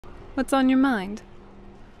What's on your mind?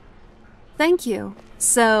 Thank you.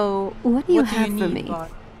 So, what do you have for me?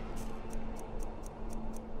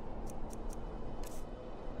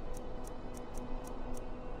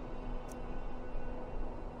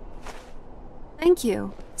 Thank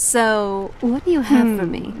you. So, what do you have for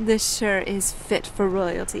me? This sure is fit for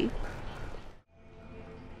royalty.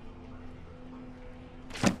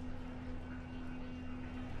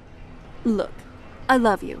 Look, I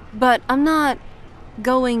love you, but I'm not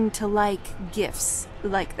going to like gifts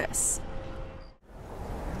like this.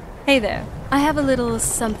 Hey there, I have a little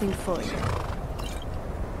something for you.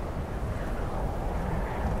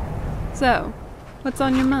 So, what's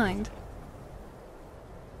on your mind?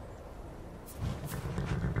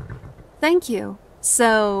 Thank you.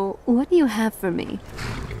 So, what do you have for me?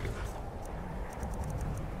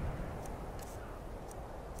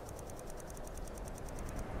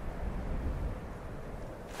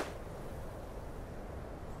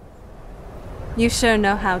 You sure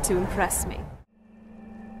know how to impress me.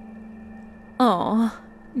 Aw,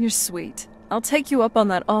 you're sweet. I'll take you up on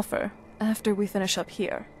that offer after we finish up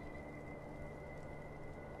here.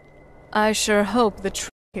 I sure hope the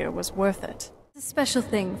trip here was worth it. It's a special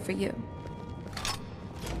thing for you.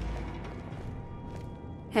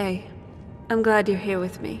 Hey, I'm glad you're here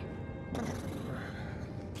with me.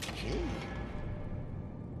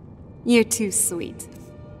 You're too sweet.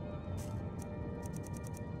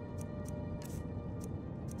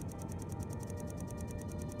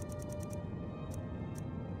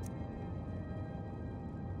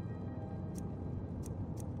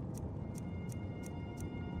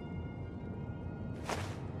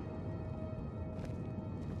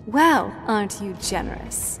 Wow, aren't you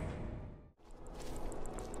generous?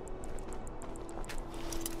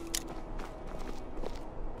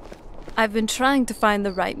 I've been trying to find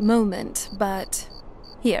the right moment, but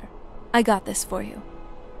here, I got this for you.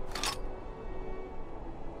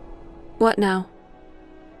 What now?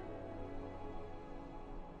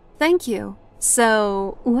 Thank you.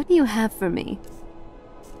 So, what do you have for me?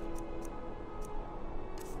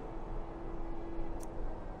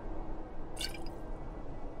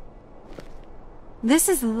 This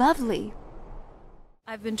is lovely.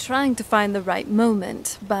 I've been trying to find the right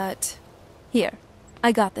moment, but here,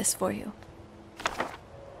 I got this for you.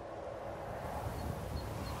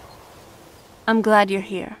 I'm glad you're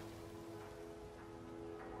here.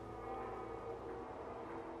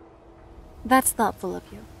 That's thoughtful of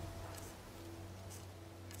you.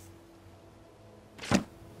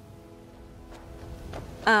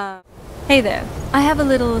 Hey there. I have a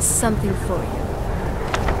little something for you.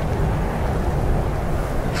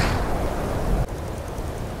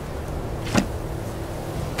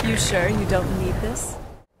 You sure you don't need this?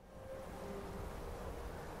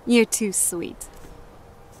 You're too sweet.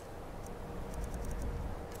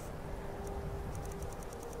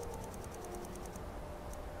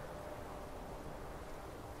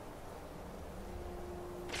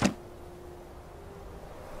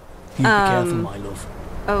 You be careful, my love.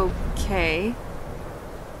 Okay.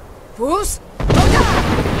 Bruce?